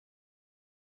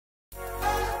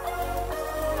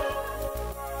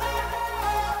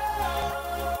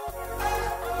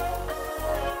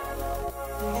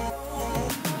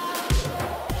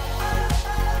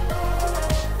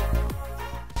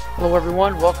Hello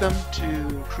everyone, welcome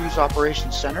to Cruz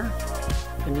Operations Center.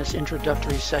 In this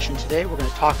introductory session today, we're going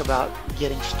to talk about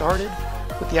getting started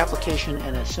with the application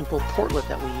and a simple portlet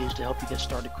that we use to help you get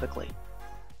started quickly.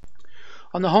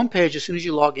 On the home page, as soon as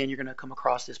you log in, you're going to come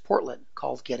across this portlet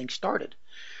called Getting Started.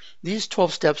 These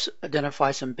 12 steps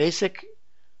identify some basic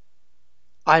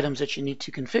items that you need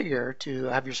to configure to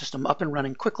have your system up and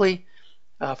running quickly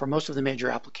for most of the major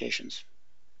applications.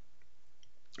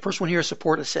 First one here is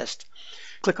Support Assist.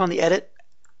 Click on the Edit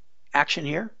action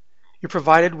here. You're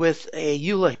provided with a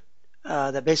EULA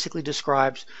that basically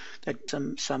describes that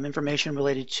some information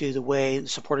related to the way the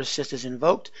Support Assist is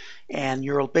invoked, and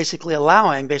you're basically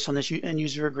allowing, based on this end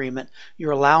user agreement,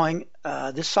 you're allowing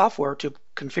this software to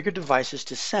configure devices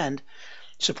to send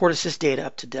Support Assist data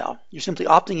up to Dell. You're simply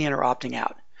opting in or opting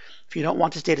out. If you don't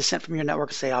want this data sent from your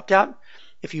network, say opt out.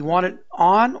 If you want it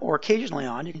on or occasionally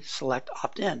on, you can select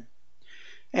opt in.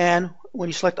 And when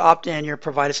you select opt-in, you're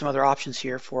provided some other options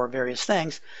here for various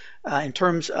things in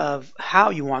terms of how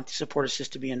you want the Support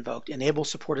Assist to be invoked. Enable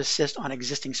Support Assist on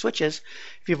existing switches.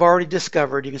 If you've already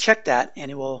discovered, you can check that, and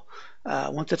it will,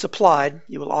 once it's applied,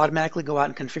 you will automatically go out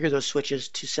and configure those switches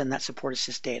to send that Support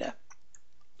Assist data.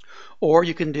 Or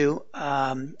you can do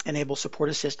Enable Support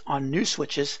Assist on new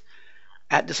switches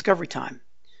at discovery time.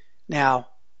 Now,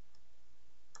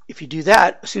 if you do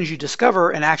that, as soon as you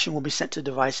discover, an action will be sent to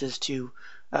devices to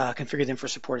configure them for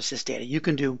Support Assist data. You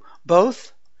can do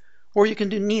both, or you can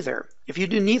do neither. If you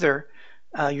do neither,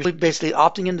 you're basically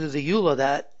opting into the EULA,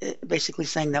 that basically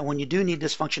saying that when you do need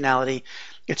this functionality,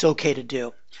 it's okay to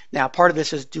do. Now, part of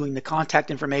this is doing the contact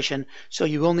information, so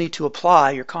you will need to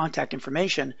apply your contact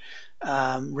information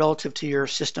relative to your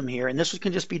system here, and this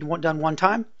can just be done one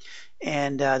time,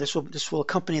 and this will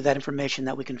accompany that information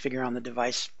that we configure on the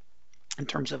device in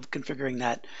terms of configuring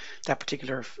that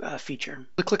particular feature.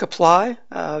 We click apply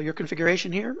your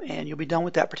configuration here, and you'll be done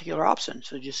with that particular option.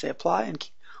 So just say apply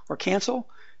or cancel,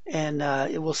 and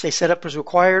it will say setup as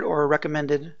required or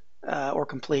recommended or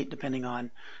complete, depending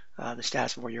on the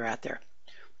status of where you're at there.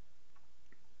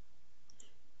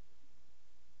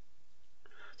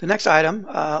 The next item,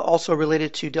 also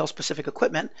related to Dell specific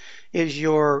equipment, is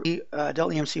your Dell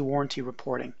EMC warranty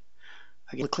reporting.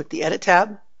 Again, click the Edit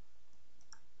tab.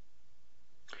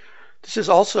 This is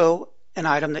also an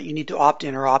item that you need to opt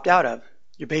in or opt out of.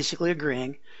 You're basically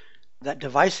agreeing that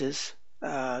devices,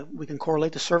 we can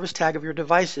correlate the service tag of your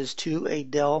devices to a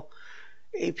Dell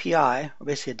API, or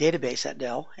basically a database at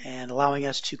Dell, and allowing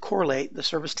us to correlate the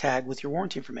service tag with your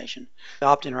warranty information.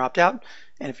 Opt in or opt out,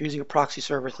 and if you're using a proxy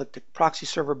server, click the proxy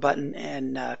server button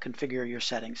and configure your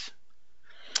settings.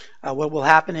 What will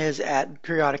happen is at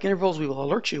periodic intervals, we will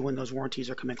alert you when those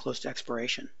warranties are coming close to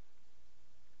expiration.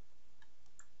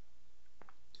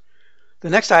 The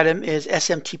next item is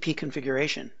SMTP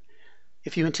configuration.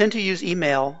 If you intend to use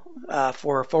email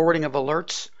for forwarding of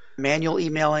alerts, manual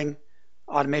emailing,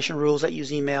 automation rules that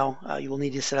use email, you will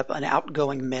need to set up an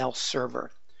outgoing mail server.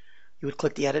 You would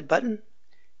click the Edit button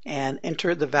and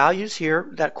enter the values here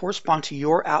that correspond to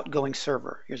your outgoing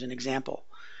server. Here's an example.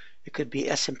 It could be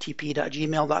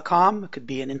smtp.gmail.com. It could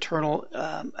be an internal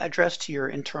address to your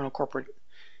internal corporate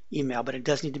email, but it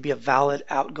does need to be a valid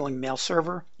outgoing mail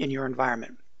server in your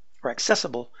environment, or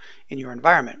accessible in your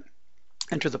environment.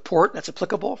 Enter the port that's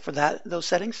applicable for those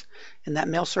settings in that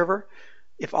mail server.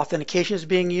 If authentication is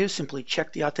being used, simply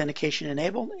check the authentication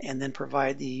enabled and then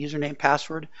provide the username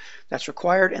password that's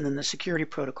required and then the security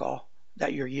protocol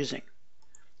that you're using.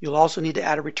 You'll also need to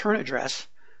add a return address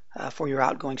for your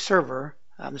outgoing server.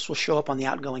 This will show up on the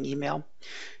outgoing email.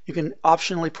 You can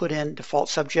optionally put in default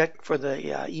subject for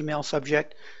the email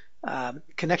subject.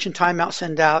 Connection timeout,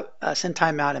 send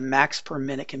timeout, and max per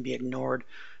minute can be ignored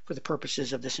for the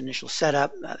purposes of this initial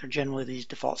setup. Generally, these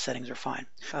default settings are fine.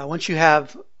 Once you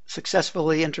have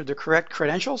successfully entered the correct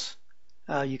credentials,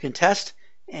 you can test,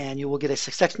 and you will get a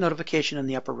success notification in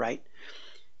the upper right.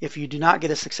 If you do not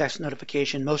get a success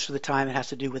notification, most of the time it has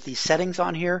to do with these settings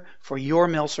on here for your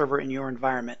mail server in your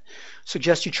environment.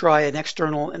 Suggest you try an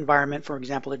external environment, for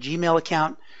example, a Gmail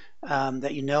account,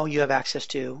 that you know you have access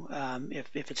to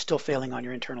if it's still failing on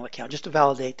your internal account, just to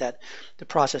validate that the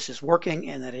process is working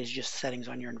and that it is just settings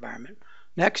on your environment.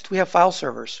 Next, we have file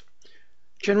servers.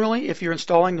 Generally, if you're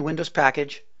installing the Windows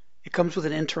package, it comes with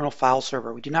an internal file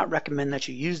server. We do not recommend that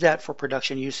you use that for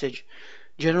production usage.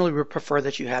 Generally, we prefer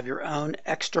that you have your own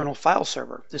external file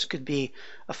server. This could be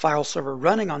a file server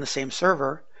running on the same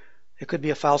server. It could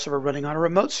be a file server running on a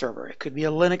remote server. It could be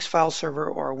a Linux file server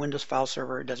or a Windows file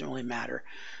server. It doesn't really matter.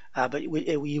 But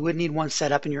you would need one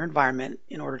set up in your environment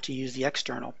in order to use the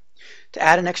external. To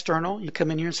add an external, you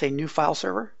come in here and say New File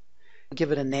Server.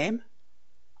 Give it a name,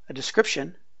 a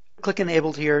description, Click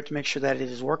enabled here to make sure that it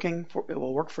is working. It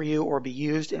will work for you or be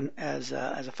used as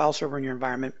a file server in your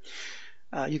environment.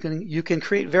 You can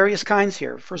create various kinds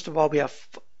here. First of all, we have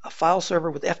a file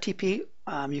server with FTP.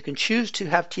 You can choose to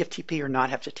have TFTP or not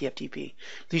have to TFTP.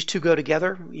 These two go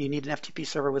together. You need an FTP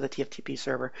server with a TFTP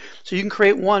server. So you can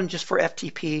create one just for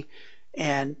FTP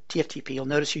and TFTP. You'll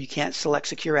notice here you can't select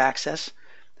secure access.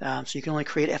 So you can only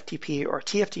create FTP or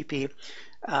TFTP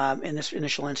in this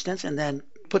initial instance, and then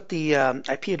put the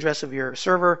IP address of your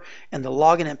server and the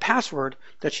login and password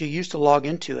that you use to log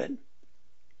into it.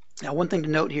 Now, one thing to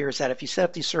note here is that if you set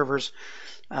up these servers,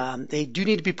 they do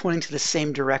need to be pointing to the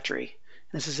same directory.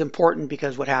 And this is important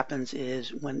because what happens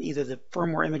is when either the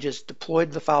firmware image is deployed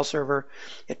to the file server,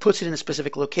 it puts it in a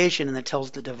specific location and then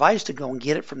tells the device to go and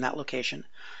get it from that location.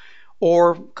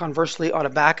 Or conversely, on a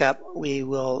backup, we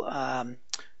will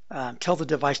tell the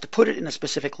device to put it in a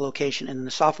specific location, and then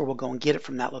the software will go and get it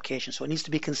from that location. So it needs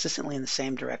to be consistently in the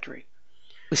same directory.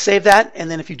 We save that,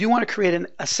 and then if you do want to create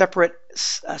a separate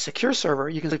secure server,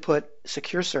 you can put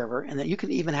secure server, and then you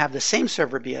can even have the same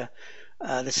server be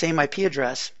the same IP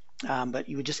address, but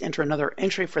you would just enter another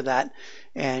entry for that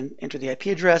and enter the IP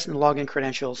address and the login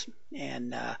credentials,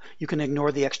 and you can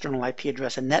ignore the external IP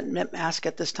address and net mask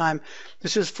at this time.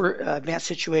 This is for advanced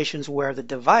situations where the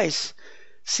device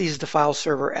sees the file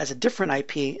server as a different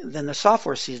IP than the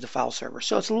software sees the file server.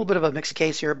 So it's a little bit of a mixed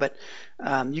case here, but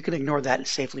you can ignore that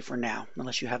safely for now,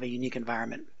 unless you have a unique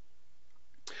environment.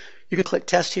 You can click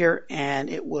test here, and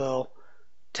it will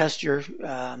test your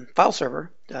file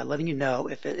server, letting you know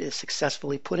if it is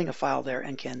successfully putting a file there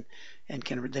and can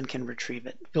retrieve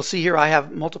it. You'll see here I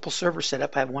have multiple servers set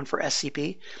up. I have one for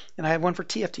SCP and I have one for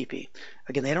TFTP.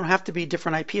 Again, they don't have to be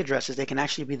different IP addresses. They can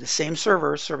actually be the same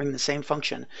server serving the same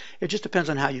function. It just depends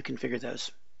on how you configure those.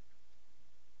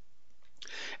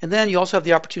 And then you also have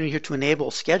the opportunity here to enable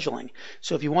scheduling.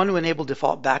 So if you want to enable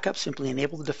default backup, simply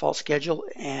enable the default schedule,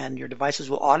 and your devices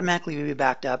will automatically be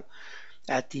backed up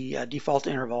at the default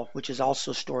interval, which is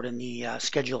also stored in the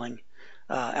scheduling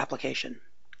application.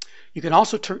 You can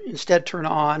also instead turn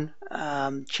on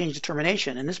change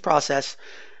determination. In this process,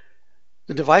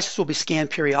 the devices will be scanned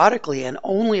periodically, and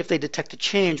only if they detect a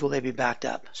change will they be backed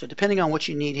up. So depending on what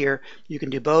you need here, you can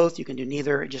do both, you can do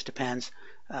neither. It just depends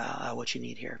what you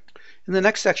need here. In the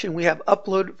next section, we have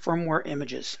upload firmware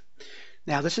images.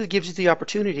 Now, this gives you the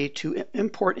opportunity to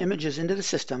import images into the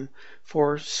system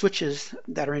for switches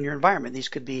that are in your environment. These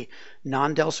could be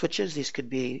non-Dell switches. These could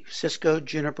be Cisco,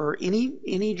 Juniper,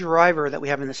 any driver that we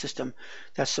have in the system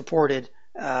that's supported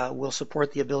will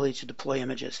support the ability to deploy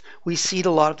images. We seed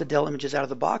a lot of the Dell images out of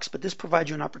the box, but this provides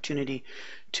you an opportunity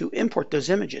to import those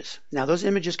images. Now, those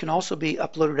images can also be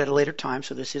uploaded at a later time,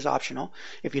 so this is optional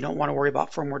if you don't want to worry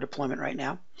about firmware deployment right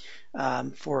now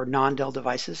for non-Dell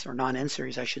devices, or non-N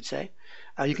series, I should say.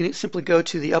 You can simply go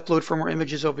to the upload firmware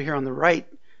images over here on the right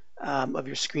of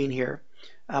your screen here,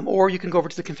 or you can go over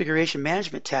to the configuration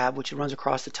management tab, which runs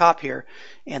across the top here,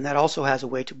 and that also has a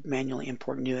way to manually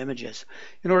import new images.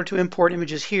 In order to import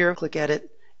images here, click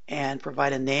Edit and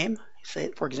provide a name.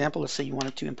 Say, for example, let's say you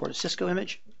wanted to import a Cisco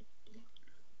image.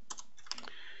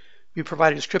 You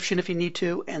provide a description if you need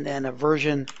to, and then a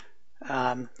version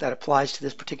that applies to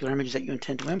this particular image that you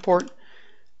intend to import.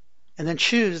 And then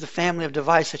choose the family of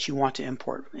device that you want to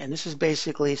import. And this is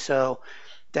basically so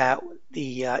that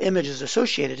the image is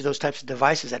associated to those types of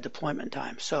devices at deployment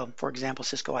time. So, for example,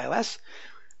 Cisco iOS.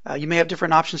 You may have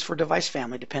different options for device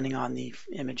family depending on the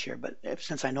image here. But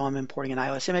since I know I'm importing an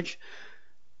iOS image,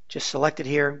 just select it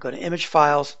here, go to Image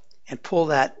Files, and pull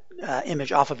that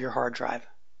image off of your hard drive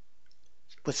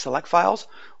with Select Files,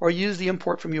 or use the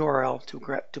import from URL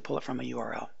to pull it from a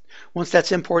URL. Once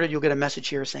that's imported, you'll get a message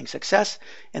here saying success,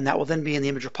 and that will then be in the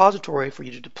image repository for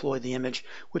you to deploy the image,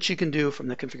 which you can do from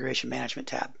the configuration management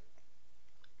tab.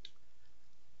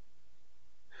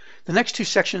 The next two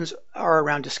sections are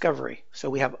around discovery. So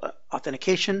we have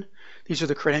authentication. These are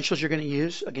the credentials you're going to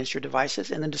use against your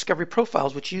devices, and then discovery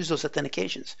profiles, which use those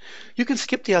authentications. You can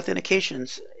skip the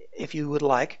authentications if you would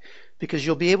like, because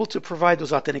you'll be able to provide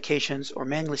those authentications or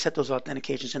manually set those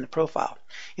authentications in the profile.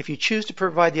 If you choose to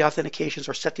provide the authentications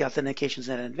or set the authentications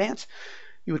in advance,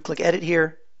 you would click Edit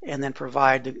here and then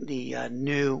provide the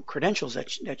new credentials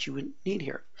that you would need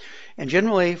here. And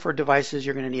generally for devices,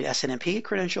 you're going to need SNMP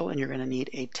credential and you're going to need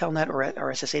a Telnet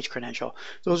or SSH credential.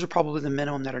 Those are probably the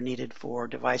minimum that are needed for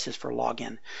devices for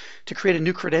login. To create a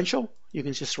new credential, you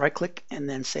can just right-click and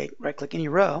then say right-click any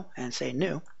row and say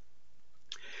New.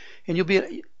 And you'll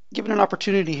be given an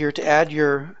opportunity here to add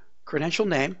your credential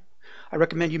name. I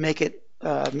recommend you make it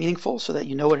meaningful so that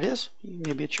you know what it is.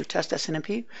 Maybe it's your test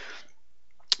SNMP.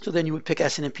 So then you would pick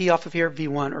SNMP off of here,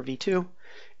 V1 or V2.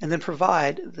 and then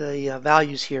provide the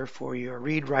values here for your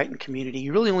read, write, and community.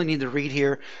 You really only need the read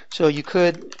here, so you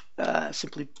could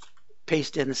simply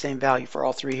paste in the same value for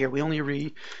all three here. We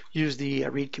only use the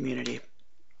read community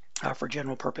for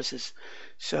general purposes.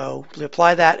 So we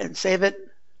apply that and save it.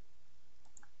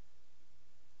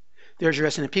 There's your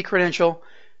SNMP credential.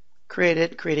 Create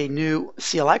it. Create a new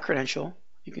CLI credential.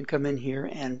 You can come in here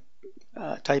and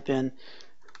type in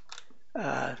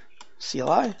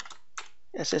CLI,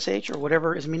 SSH, or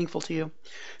whatever is meaningful to you.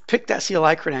 Pick that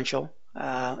CLI credential.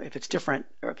 If it's different,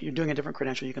 or if you're doing a different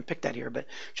credential, you can pick that here. But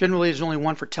generally, there's only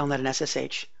one for Telnet and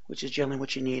SSH, which is generally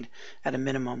what you need at a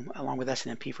minimum, along with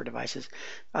SNMP for devices.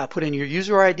 Put in your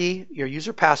user ID, your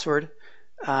user password,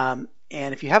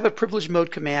 and if you have a privileged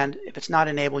mode command, if it's not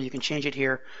enabled, you can change it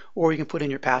here, or you can put in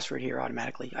your password here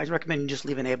automatically. I recommend you just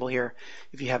leave enable here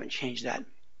if you haven't changed that.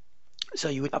 So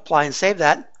you would apply and save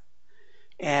that,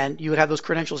 and you would have those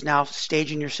credentials now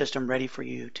staged in your system ready for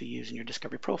you to use in your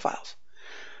discovery profiles.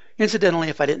 Incidentally,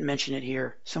 if I didn't mention it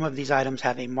here, some of these items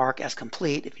have a mark as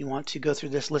complete. If you want to go through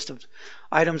this list of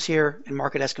items here and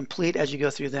mark it as complete as you go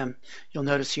through them, you'll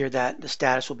notice here that the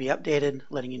status will be updated,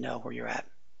 letting you know where you're at.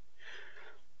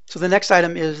 So the next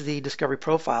item is the discovery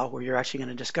profile, where you're actually going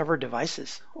to discover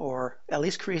devices, or at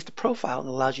least create the profile that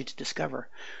allows you to discover.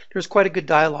 There's quite a good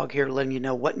dialogue here letting you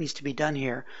know what needs to be done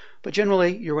here, but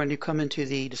generally you're going to come into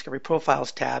the discovery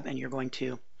profiles tab and you're going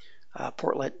to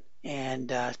portlet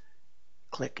and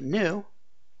click new.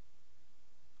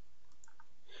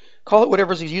 Call it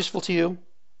whatever is useful to you.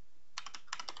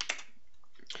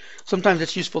 Sometimes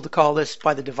it's useful to call this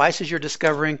by the devices you're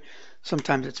discovering.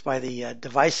 Sometimes it's by the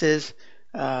devices.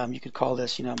 You could call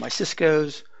this, my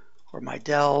Cisco's or my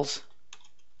Dell's,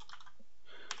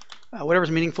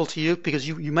 whatever's meaningful to you, because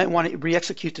you might want to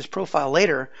re-execute this profile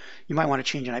later. You might want to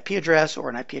change an IP address or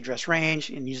an IP address range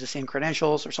and use the same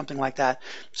credentials or something like that.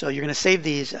 So you're going to save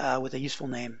these with a useful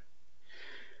name.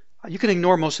 You can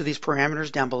ignore most of these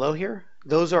parameters down below here.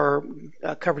 Those are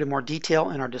covered in more detail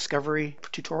in our discovery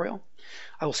tutorial.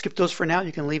 I will skip those for now.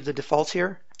 You can leave the defaults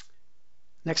here.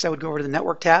 Next, I would go over to the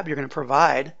network tab. You're going to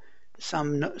provide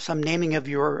some naming of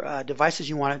your devices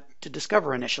you want to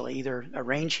discover initially, either a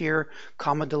range here,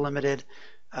 comma delimited,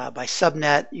 by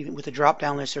subnet. With the drop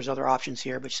down list, there's other options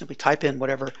here, but you simply type in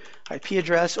whatever IP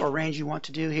address or range you want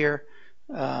to do here.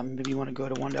 Maybe you want to go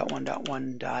to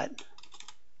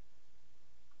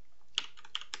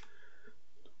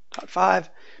 1.1.1.5,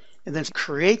 and then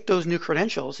create those new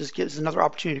credentials. This gives another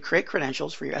opportunity to create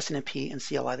credentials for your SNMP and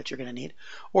CLI that you're going to need.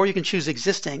 Or you can choose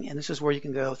existing, and this is where you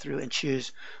can go through and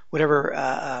choose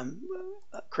whatever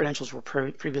credentials were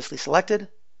previously selected.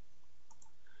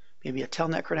 Maybe a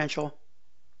Telnet credential.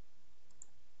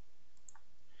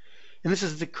 And this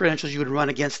is the credentials you would run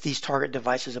against these target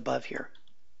devices above here.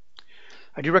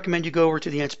 I do recommend you go over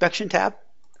to the inspection tab.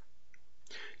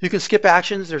 You can skip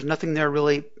actions. There's nothing there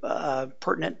really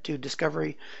pertinent to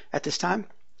discovery at this time.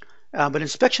 But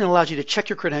inspection allows you to check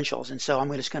your credentials. And so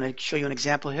I'm just going to show you an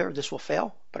example here. This will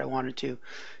fail, but I wanted to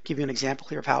give you an example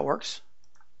here of how it works.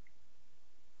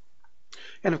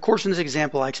 And of course, in this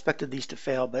example, I expected these to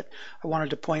fail, but I wanted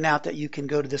to point out that you can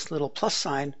go to this little plus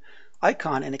sign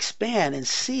icon and expand and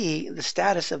see the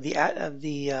status of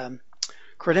the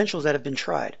credentials that have been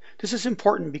tried. This is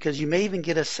important because you may even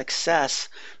get a success,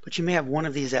 but you may have one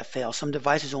of these that fail. Some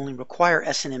devices only require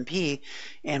SNMP,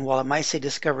 and while it might say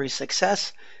discovery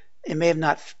success, it may have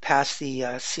not passed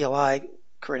the CLI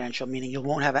credential, meaning you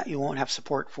won't have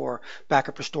support for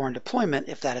backup, restore, and deployment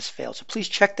if that has failed. So please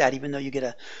check that, even though you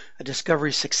get a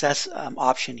discovery success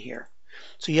option here.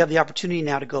 So you have the opportunity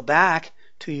now to go back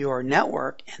to your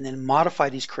network and then modify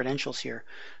these credentials here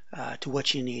to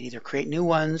what you need, either create new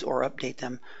ones or update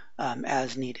them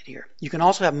as needed here. You can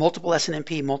also have multiple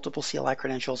SNMP, multiple CLI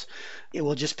credentials. It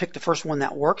will just pick the first one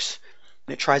that works.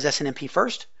 It tries SNMP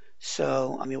first.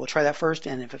 So we'll try that first,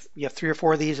 and if you have 3 or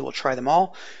 4 of these, it will try them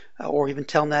all, or even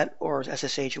Telnet or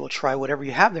SSH, it will try whatever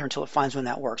you have there until it finds one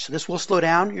that works. So this will slow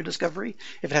down your discovery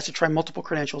if it has to try multiple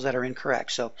credentials that are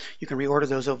incorrect. So you can reorder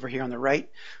those over here on the right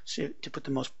to put the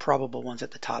most probable ones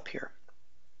at the top here.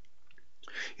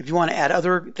 If you want to add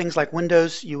other things like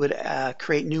Windows, you would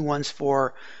create new ones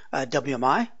for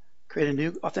WMI. Create a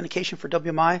new authentication for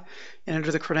WMI, and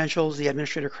enter the credentials, the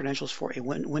administrator credentials for a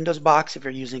Windows box. If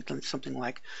you're using something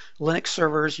like Linux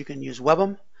servers, you can use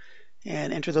WebM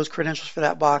and enter those credentials for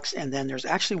that box. And then there's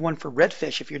actually one for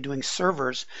Redfish if you're doing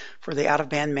servers for the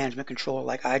out-of-band management controller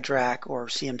like iDRAC or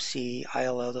CMC,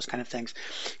 ILO, those kind of things.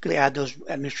 You could add those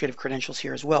administrative credentials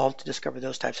here as well to discover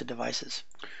those types of devices.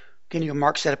 Again, you can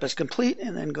mark setup as complete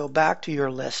and then go back to your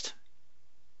list.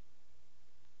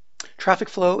 Traffic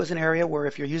flow is an area where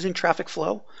if you're using traffic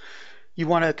flow, You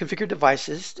want to configure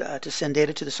devices to send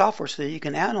data to the software so that you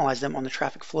can analyze them on the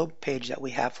traffic flow page that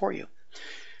we have for you.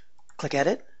 Click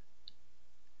Edit.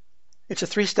 It's a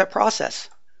three-step process.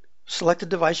 Select the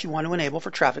device you want to enable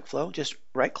for traffic flow. Just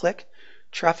right-click,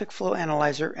 Traffic Flow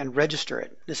Analyzer, and register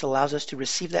it. This allows us to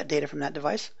receive that data from that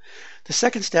device. The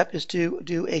second step is to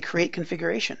do a create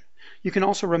configuration. You can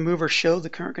also remove or show the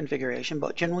current configuration,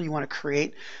 but generally you want to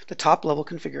create the top-level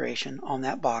configuration on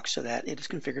that box so that it is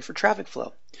configured for traffic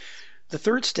flow. The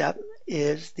third step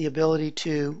is the ability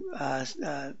to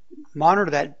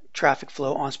monitor that traffic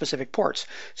flow on specific ports.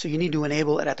 So you need to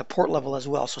enable it at the port level as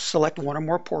well. So select one or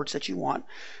more ports that you want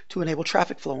to enable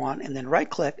traffic flow on, and then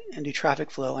right-click and do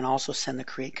traffic flow, and also send the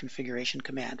create configuration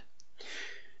command.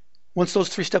 Once those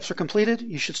three steps are completed,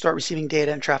 you should start receiving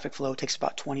data, and traffic flow. It takes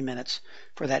about 20 minutes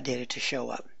for that data to show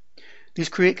up. These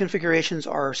create configurations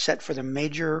are set for the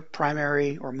major,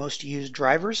 primary, or most used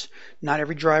drivers. Not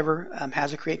every driver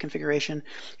has a create configuration,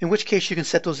 in which case you can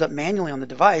set those up manually on the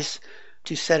device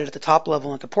to set it at the top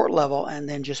level and at the port level, and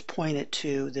then just point it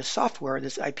to this software,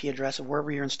 this IP address of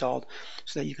wherever you're installed,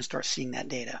 so that you can start seeing that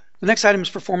data. The next item is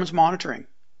performance monitoring.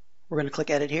 We're going to click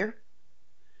Edit here.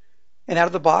 And out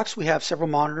of the box, we have several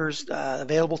monitors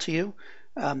available to you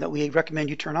that we recommend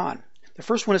you turn on. The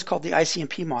first one is called the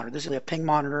ICMP monitor. This is a ping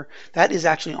monitor. That is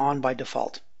actually on by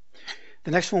default.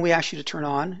 The next one we ask you to turn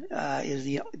on is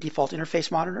the default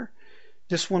interface monitor.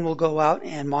 This one will go out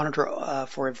and monitor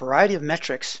for a variety of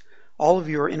metrics all of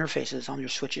your interfaces on your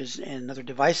switches and other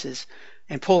devices,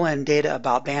 and pull in data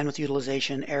about bandwidth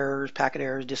utilization, errors, packet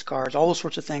errors, discards, all those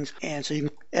sorts of things. And so you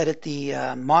can edit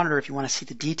the monitor if you want to see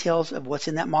the details of what's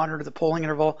in that monitor, the polling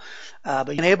interval. But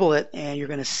you enable it, and you're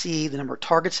going to see the number of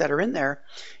targets that are in there.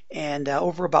 And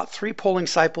over about 3 polling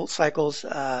cycles,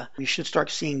 you should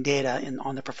start seeing data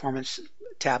on the performance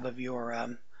tab of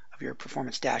your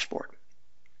performance dashboard.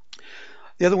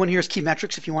 The other one here is key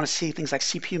metrics. If you want to see things like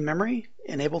CPU memory,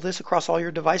 enable this across all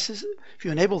your devices. If you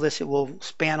enable this, it will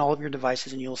span all of your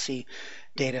devices, and you'll see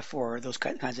data for those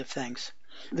kinds of things.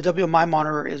 The WMI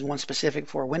monitor is one specific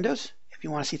for Windows. If you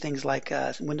want to see things like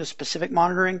Windows-specific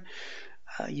monitoring,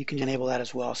 you can enable that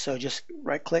as well. So just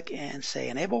right-click and say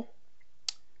Enable.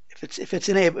 If it's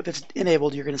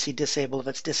enabled, you're going to see Disable. If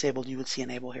it's disabled, you would see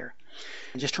Enable here.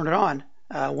 And just turn it on.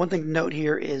 One thing to note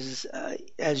here is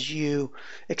as you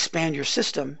expand your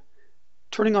system,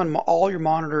 turning on all your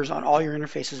monitors on all your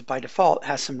interfaces by default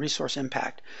has some resource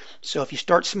impact. So if you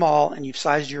start small and you've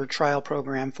sized your trial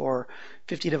program for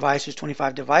 50 devices,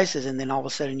 25 devices, and then all of a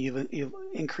sudden you've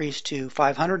increased to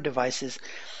 500 devices,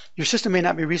 your system may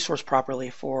not be resourced properly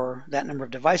for that number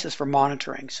of devices for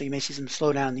monitoring. So you may see some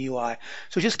slowdown in the UI.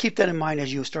 So just keep that in mind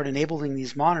as you start enabling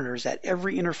these monitors, that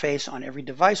every interface on every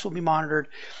device will be monitored.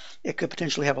 It could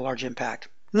potentially have a large impact.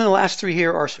 And then the last 3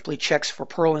 here are simply checks for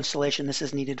Perl installation. This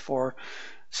is needed for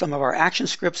some of our action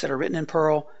scripts that are written in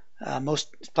Perl.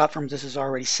 Most platforms this is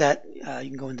already set. You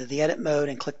can go into the edit mode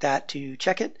and click that to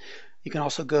check it. You can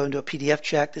also go into a PDF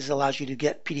check. This allows you to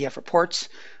get PDF reports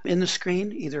in the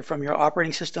screen, either from your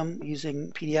operating system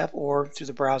using PDF or through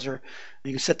the browser.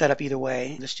 You can set that up either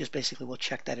way. This just basically will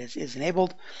check that it is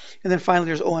enabled. And then finally,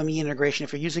 there's OME integration.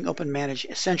 If you're using Open Manage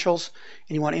Essentials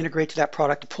and you want to integrate to that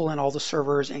product to pull in all the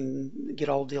servers and get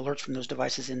all the alerts from those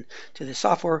devices into the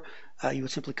software, you would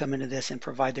simply come into this and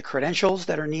provide the credentials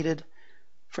that are needed.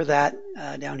 For that,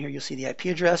 down here you'll see the IP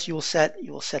address you will set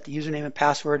the username and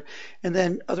password, and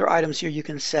then other items here you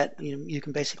can set. You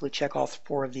can basically check all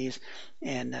 4 of these,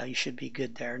 and you should be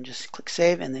good there. And just click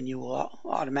Save, and then you will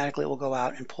automatically, it will go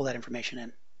out and pull that information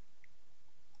in.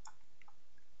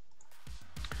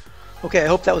 Okay, I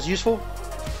hope that was useful.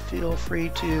 Feel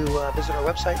free to visit our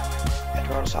website at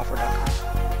doratosoftware.com.